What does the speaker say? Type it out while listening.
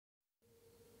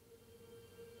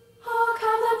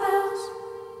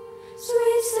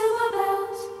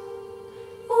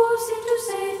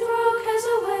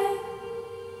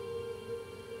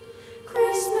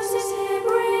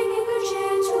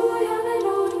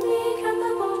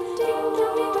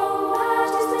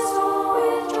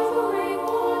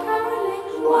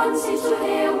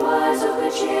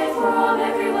good cheer from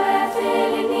everywhere,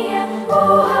 filling the air.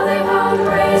 Oh, how they pound,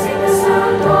 raising the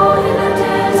sound, all in the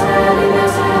dead, telling their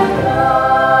sound.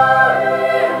 Gloria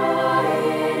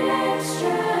in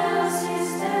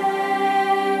excelsis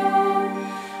Deo.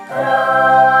 Gloria,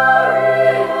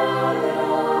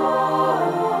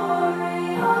 gloria.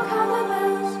 Hark how the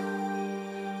bells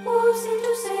all seem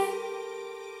to say,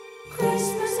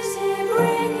 Christmas is here,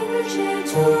 bringing good cheer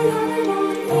to young and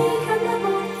old, meek and the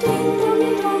bold. Ding dong,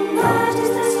 ding dong, that is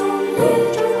the song.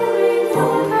 With joyful ring, no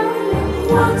caroling,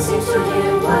 one seems to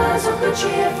hear words of good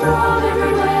cheer from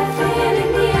everywhere,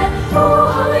 filling the air. Oh,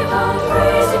 how they pound,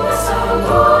 raising the sound,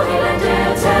 all hill and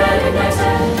dale, telling their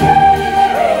tale. Hey, they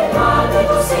ring, while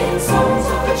people sing songs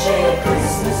of good cheer.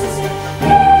 Christmas is here.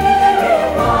 Hey, they ring,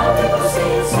 while people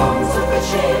sing songs of good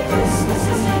cheer. Christmas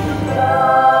is here.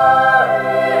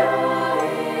 Gloria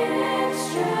in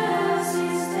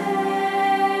excelsis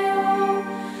Deo.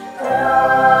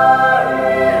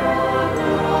 Gloria,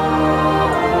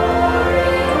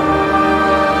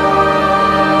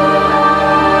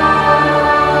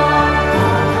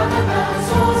 how the bells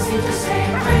all seem to say,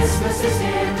 Christmas is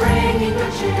here, bringing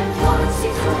good cheer. One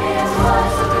seems to hear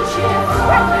words of good cheer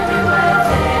from everywhere,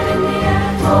 filling the air.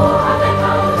 Oh, how they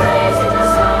pound, raising the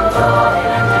sound, all in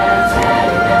and dale,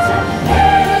 telling their tale.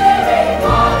 Hey, they ring,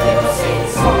 while people sing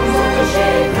songs of good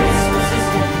cheer. Christmas is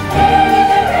here. Hey,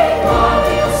 they ring, while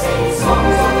people sing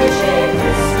songs of good cheer.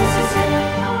 Christmas is here.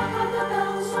 Hark how the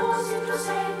bells all seem to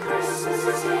say, Christmas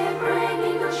is here,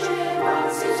 bringing good cheer. One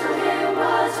seems to hear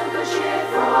words of good cheer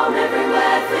from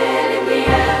everywhere, filling the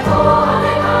air. Oh, how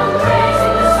they pound,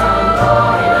 raising the sound,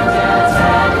 all in and dale,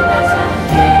 telling their tale.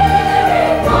 Hey, they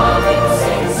ring, while people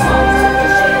sing songs of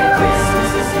good cheer.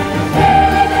 Christmas is here.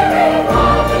 Hey, they ring,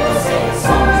 while people sing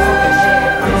songs of good cheer.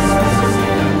 Christmas is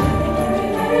here. Merry,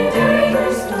 merry, merry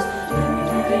Christmas.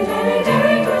 Merry, merry,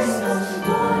 merry Christmas.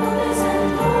 Lord will listen,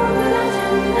 Lord will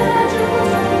attend, their joyful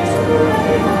tones to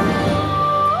everyone.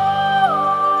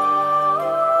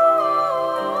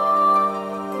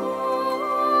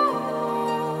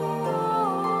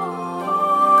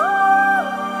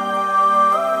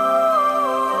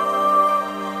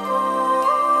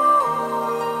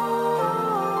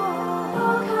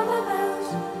 Hark how the bells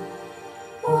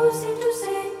all seem to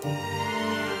say,